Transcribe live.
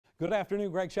Good afternoon,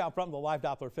 Greg Schaub from the Live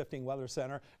Doppler 15 Weather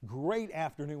Center. Great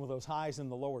afternoon with those highs in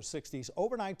the lower 60s.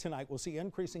 Overnight tonight, we'll see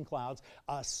increasing clouds,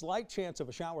 a slight chance of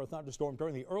a shower or thunderstorm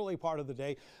during the early part of the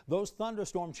day. Those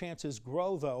thunderstorm chances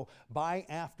grow, though, by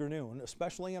afternoon,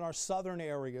 especially in our southern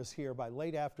areas here by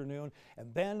late afternoon.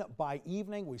 And then by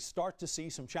evening, we start to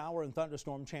see some shower and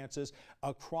thunderstorm chances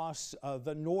across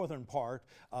the northern part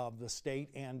of the state.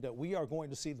 And we are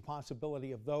going to see the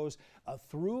possibility of those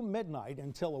through midnight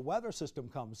until a weather system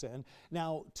comes in.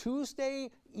 Now, Tuesday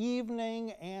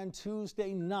evening and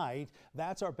Tuesday night,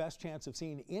 that's our best chance of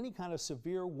seeing any kind of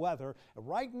severe weather.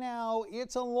 Right now,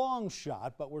 it's a long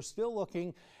shot, but we're still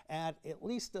looking at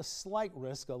least a slight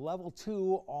risk, a level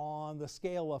 2 on the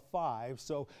scale of 5.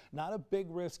 So not a big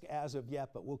risk as of yet,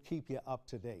 but we'll keep you up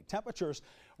to date. Temperatures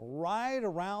right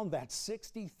around that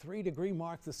 63-degree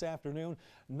mark this afternoon.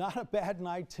 Not a bad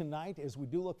night tonight as we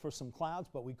do look for some clouds,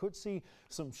 but we could see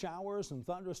some showers and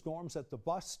thunderstorms at the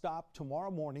bus stop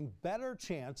tomorrow morning. Better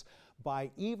chance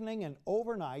by evening and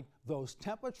overnight. Those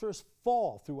temperatures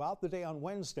fall throughout the day on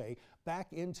Wednesday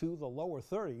back into the lower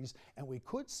 30s, and we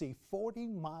could see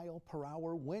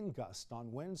 40-mile-per-hour wind gusts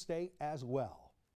on Wednesday as well.